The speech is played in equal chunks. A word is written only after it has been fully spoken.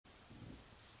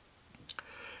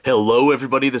Hello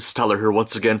everybody, this is Tyler here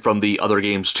once again from the Other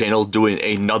Games channel doing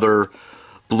another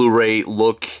Blu-ray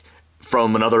look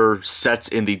from another set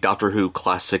in the Doctor Who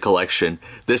Classic Collection.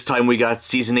 This time we got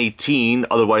Season 18,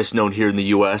 otherwise known here in the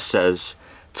US as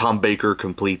Tom Baker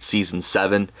Complete Season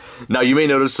 7. Now you may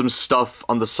notice some stuff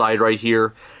on the side right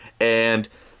here, and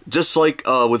just like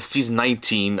with Season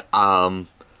 19,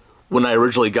 when I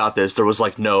originally got this, there was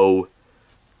like no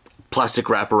plastic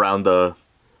wrap around the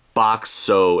box,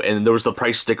 and there was the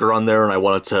price sticker on there, and I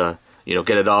wanted to,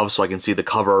 get it off so I can see the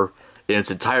cover in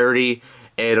its entirety.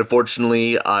 And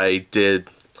unfortunately, I did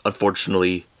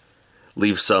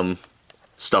leave some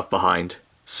stuff behind.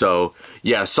 So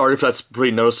yeah, sorry if that's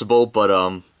pretty noticeable, but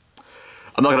I'm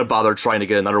not gonna bother trying to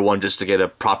get another one just to get a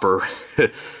proper,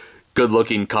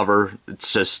 good-looking cover.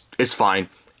 It's fine.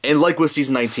 And like with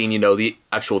Season 19, the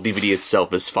actual DVD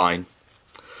itself is fine.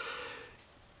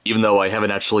 Even though I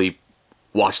haven't actually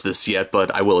watched this yet, but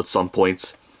I will at some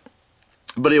points.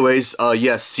 But anyways,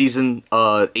 yes, Season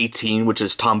 18, which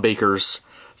is Tom Baker's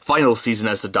final season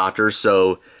as the Doctor,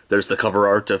 so there's the cover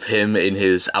art of him in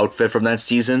his outfit from that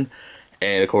season,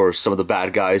 and of course some of the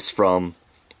bad guys from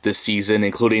this season,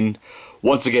 including,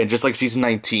 once again, just like Season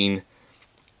 19,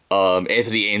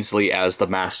 Anthony Ainsley as the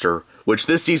Master, which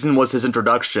this season was his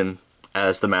introduction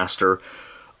as the Master.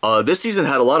 This season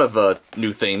had a lot of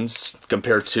new things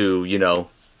compared to,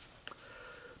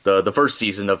 the first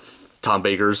season of Tom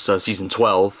Baker's, Season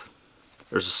 12.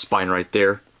 There's a spine right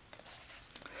there.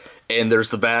 And there's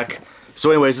the back.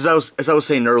 So anyways, as I was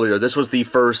saying earlier, this was the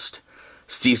first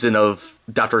season of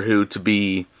Doctor Who to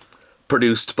be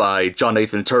produced by John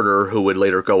Nathan Turner, who would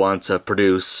later go on to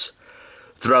produce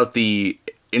throughout the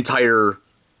entire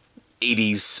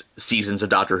 80s seasons of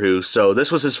Doctor Who. So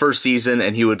this was his first season,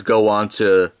 and he would go on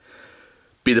to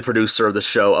be the producer of the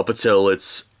show up until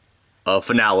its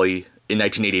finale in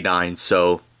 1989.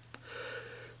 So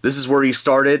this is where he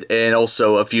started, and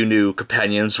also a few new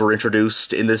companions were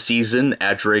introduced in this season: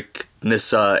 Adric,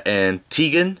 Nyssa, and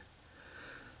Tegan.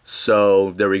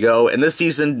 So there we go. And this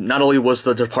season not only was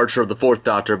the departure of the Fourth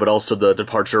Doctor, but also the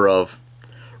departure of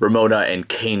Ramona and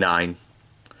K9.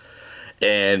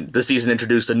 And this season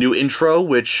introduced a new intro,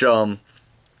 which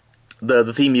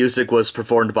the theme music was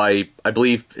performed by, I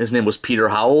believe his name was Peter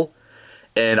Howell.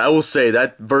 And I will say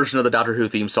that version of the Doctor Who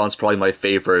theme song is probably my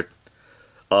favorite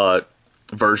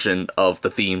version of the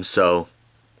theme. So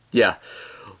yeah,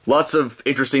 lots of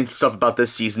interesting stuff about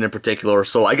this season in particular.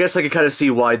 So I guess I could kind of see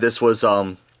why this was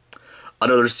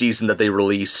another season that they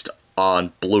released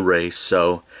on Blu-ray.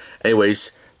 So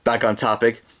anyways, back on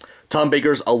topic. Tom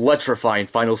Baker's electrifying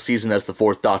final season as the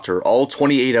Fourth Doctor. All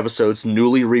 28 episodes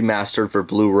newly remastered for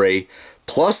Blu-ray,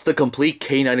 plus the complete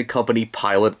K9 & Company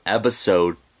pilot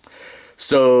episode.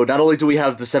 So not only do we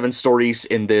have the 7 stories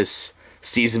in this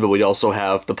season, but we also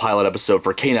have the pilot episode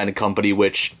for K9 & Company,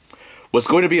 which was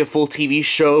going to be a full TV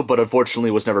show, but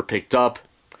unfortunately was never picked up.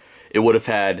 It would have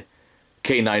had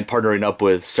K9 partnering up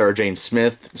with Sarah Jane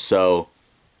Smith. So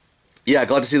yeah,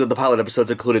 glad to see that the pilot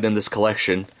episode's included in this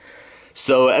collection.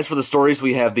 So as for the stories,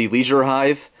 we have the Leisure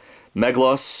Hive,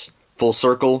 Meglos, Full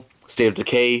Circle, State of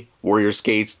Decay, Warrior's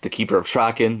Gate, The Keeper of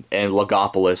Traken, and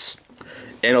Logopolis.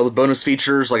 And all the bonus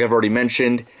features, like I've already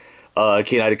mentioned,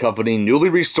 K9 & Company newly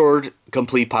restored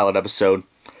complete pilot episode,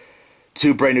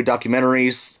 2 brand new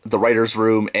documentaries, The Writer's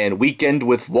Room, and Weekend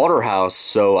with Waterhouse.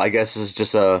 So I guess this is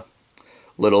just a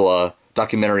little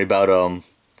documentary about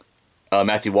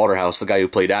Matthew Waterhouse, the guy who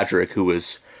played Adric, who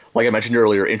was, like I mentioned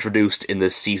earlier, introduced in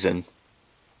this season.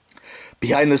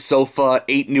 Behind the Sofa,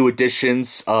 8 new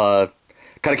additions. Kind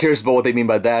of curious about what they mean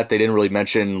by that. They didn't really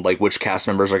mention like which cast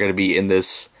members are going to be in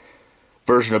this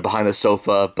version of Behind the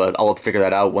Sofa, but I'll have to figure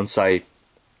that out once I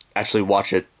actually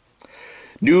watch it.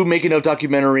 New making of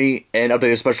documentary and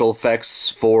updated special effects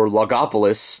for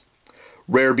Logopolis.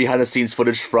 Rare behind-the-scenes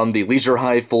footage from the Leisure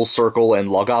Hive, Full Circle, and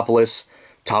Logopolis.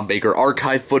 Tom Baker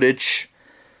archive footage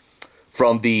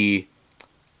from the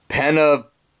Panopticon.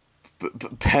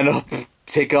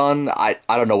 I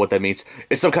don't know what that means.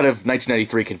 It's some kind of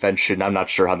 1993 convention. I'm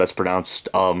not sure how that's pronounced.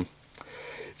 Feel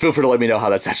free to let me know how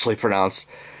that's actually pronounced.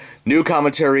 New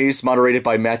commentaries moderated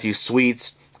by Matthew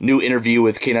Sweets. New interview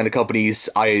with K9 & Company's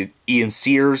Ian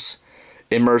Sears.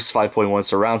 Immerse 5.1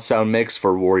 surround sound mix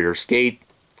for Warrior's Gate.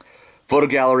 Photo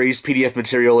galleries, PDF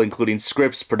material including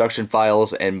scripts, production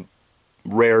files, and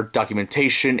rare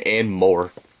documentation, and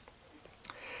more.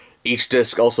 Each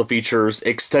disc also features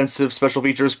extensive special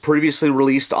features previously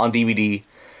released on DVD,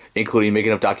 including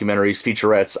making of documentaries,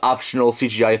 featurettes, optional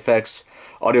CGI effects,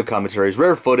 audio commentaries,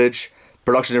 rare footage,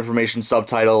 production information,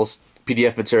 subtitles,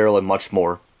 PDF material, and much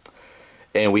more.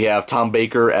 And we have Tom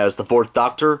Baker as the Fourth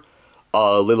Doctor,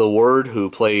 Lila Ward, who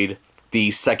played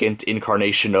the second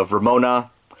incarnation of Ramona,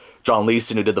 John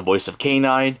Leeson, who did the voice of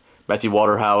K-9, Matthew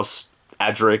Waterhouse,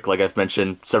 Adric, like I've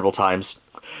mentioned several times,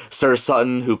 Sarah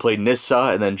Sutton, who played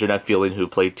Nyssa, and then Jeanette Fielding, who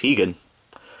played Tegan.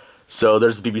 So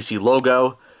there's the BBC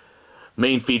logo.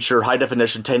 Main feature, high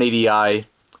definition 1080i,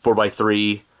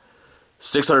 4:3,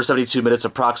 672 minutes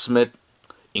approximate.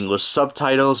 English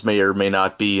subtitles may or may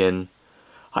not be in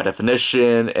high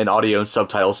definition, and audio and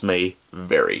subtitles may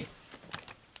vary.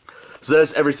 So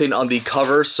that's everything on the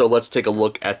cover, so let's take a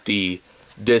look at the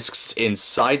discs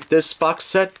inside this box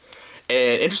set.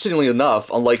 And interestingly enough,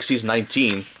 unlike Season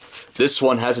 19, this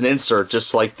one has an insert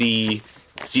just like the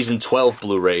Season 12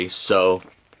 Blu-ray, so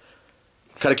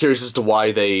kind of curious as to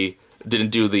why they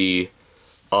didn't do the,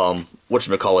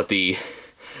 whatchamacallit,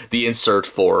 the insert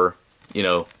for, you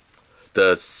know,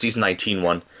 the Season 19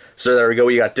 one. So there we go,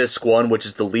 we got Disc 1, which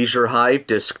is the Leisure Hive,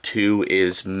 Disc 2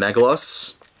 is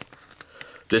Megalos,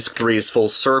 Disc 3 is Full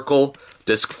Circle,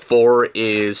 Disc 4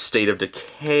 is State of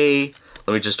Decay.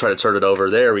 Let me just try to turn it over,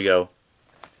 there we go.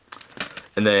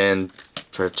 And then,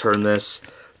 try to turn this.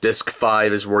 Disc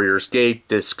 5 is Warrior's Gate,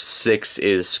 Disc 6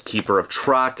 is Keeper of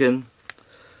Traken,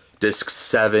 Disc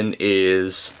 7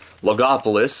 is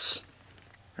Logopolis,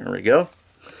 there we go.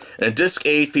 And Disc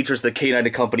 8 features the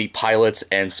K9 & Company pilots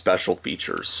and special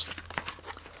features.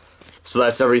 So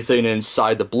that's everything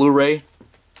inside the Blu-ray.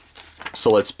 So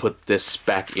let's put this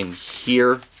back in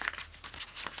here.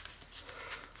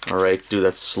 Alright, do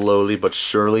that slowly but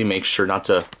surely. Make sure not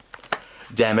to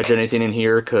damage anything in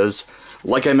here, because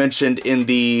like I mentioned in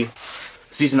the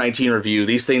Season 19 review,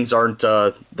 these things aren't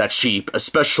that cheap,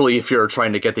 especially if you're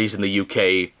trying to get these in the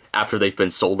UK after they've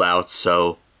been sold out,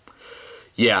 so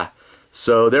yeah.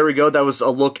 So there we go, that was a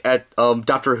look at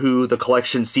Doctor Who The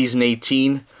Collection Season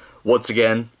 18. Once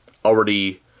again,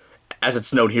 already, as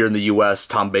it's known here in the US,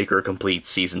 Tom Baker completes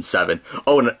Season 7.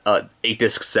 Oh, and an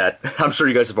 8-disc set. I'm sure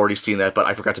you guys have already seen that, but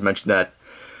I forgot to mention that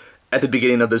at the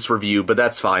beginning of this review, but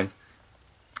that's fine.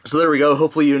 So there we go,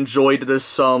 hopefully you enjoyed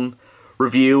this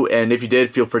review, and if you did,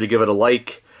 feel free to give it a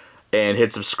like, and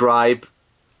hit subscribe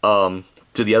to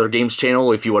the Other Games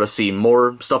channel if you want to see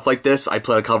more stuff like this. I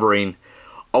plan on covering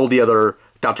all the other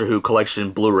Doctor Who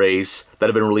Collection Blu-rays that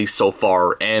have been released so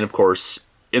far, and of course,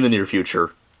 in the near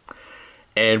future.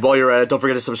 And while you're at it, don't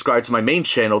forget to subscribe to my main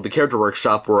channel, The Character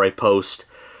Workshop, where I post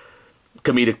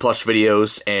comedic plush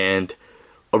videos and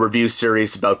a review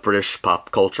series about British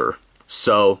pop culture.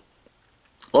 So,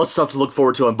 lots of stuff to look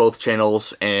forward to on both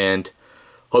channels, and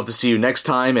hope to see you next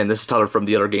time, and this is Tyler from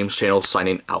the Other Games channel,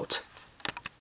 signing out.